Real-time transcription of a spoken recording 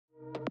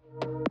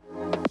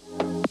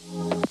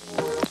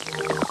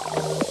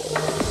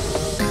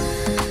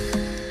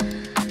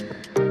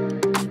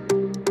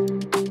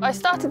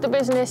started the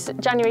business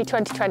January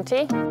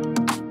 2020.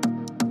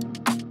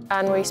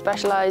 And we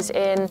specialise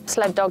in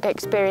sled dog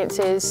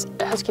experiences,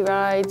 husky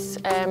rides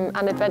and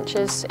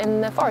adventures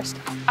in the forest.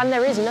 And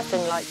there is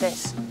nothing like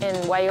this in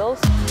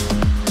Wales.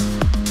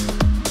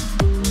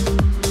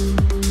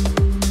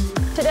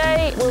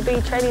 Today we'll be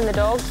training the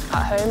dogs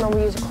at home and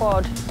we use a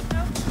quad.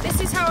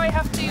 This is how I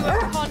have to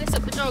harness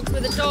up the dogs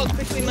with a dog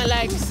between my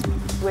legs.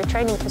 We're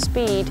training for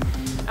speed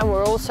and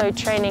we're also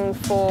training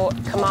for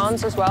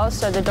commands as well,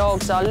 so the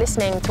dogs are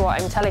listening to what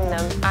I'm telling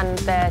them and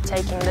they're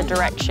taking the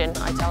direction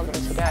I tell them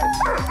to go.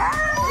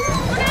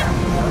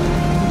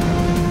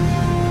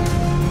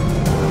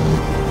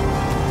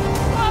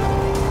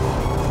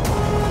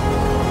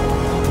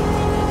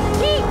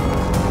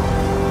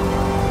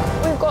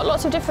 We've got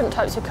lots of different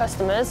types of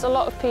customers. A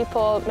lot of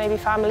people, maybe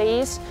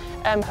families,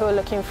 who are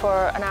looking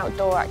for an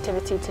outdoor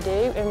activity to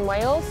do in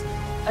Wales.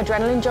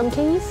 Adrenaline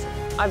junkies.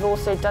 I've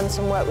also done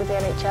some work with the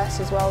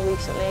NHS as well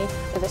recently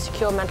with a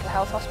secure mental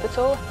health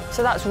hospital.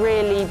 So that's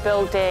really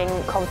building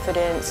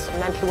confidence,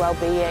 mental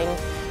well-being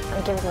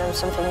and giving them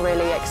something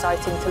really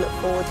exciting to look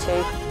forward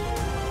to.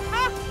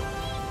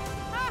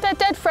 They're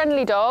dead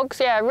friendly dogs,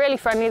 yeah, really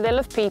friendly. They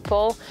love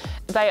people.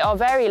 They are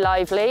very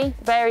lively,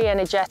 very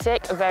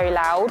energetic, very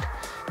loud.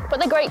 But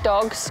they're great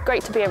dogs,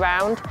 great to be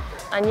around.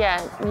 And yeah,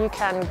 you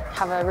can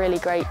have a really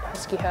great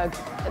husky hug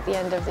at the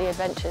end of the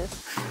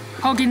adventures.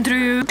 Hogging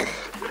through.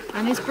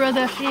 And his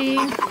brother, he...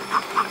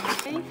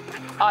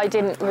 I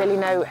didn't really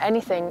know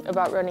anything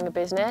about running a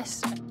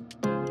business.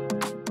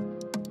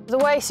 The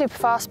way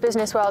Superfast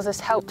Business Wales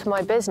has helped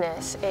my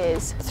business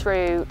is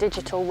through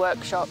digital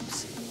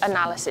workshops,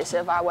 analysis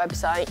of our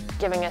website,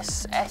 giving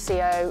us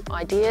SEO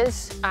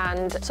ideas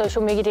and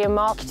social media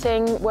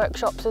marketing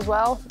workshops as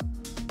well.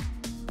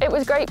 It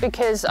was great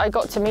because I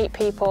got to meet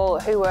people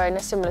who were in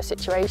a similar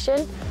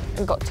situation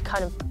and got to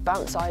kind of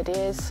bounce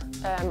ideas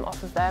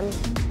off of them.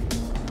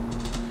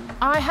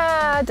 I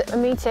had a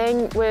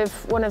meeting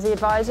with one of the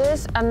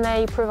advisors and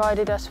they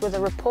provided us with a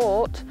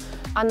report,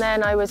 and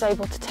then I was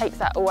able to take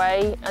that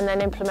away and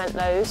then implement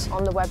those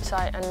on the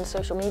website and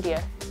social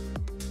media.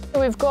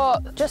 We've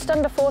got just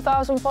under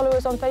 4,000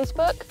 followers on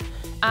Facebook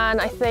and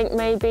I think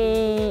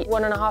maybe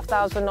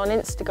 1,500 on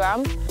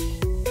Instagram.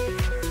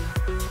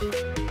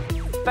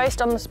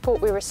 Based on the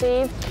support we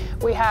received,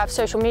 we have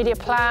social media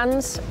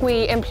plans.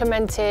 We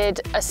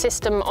implemented a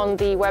system on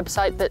the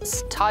website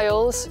that's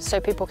tiles, so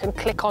people can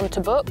click on to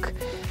book.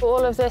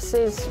 All of this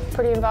is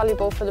pretty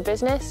invaluable for the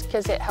business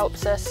because it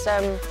helps us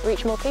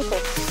reach more people.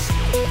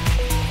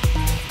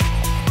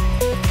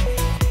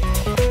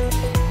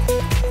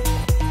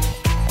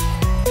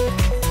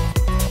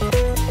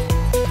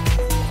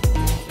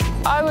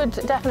 I would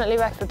definitely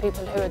recommend for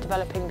people who are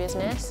developing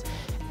business.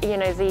 You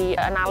know, the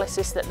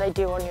analysis that they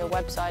do on your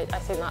website, I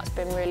think that's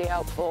been really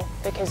helpful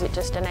because it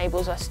just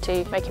enables us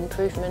to make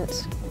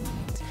improvements.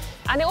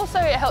 And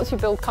it helps you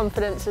build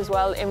confidence as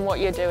well in what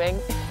you're doing.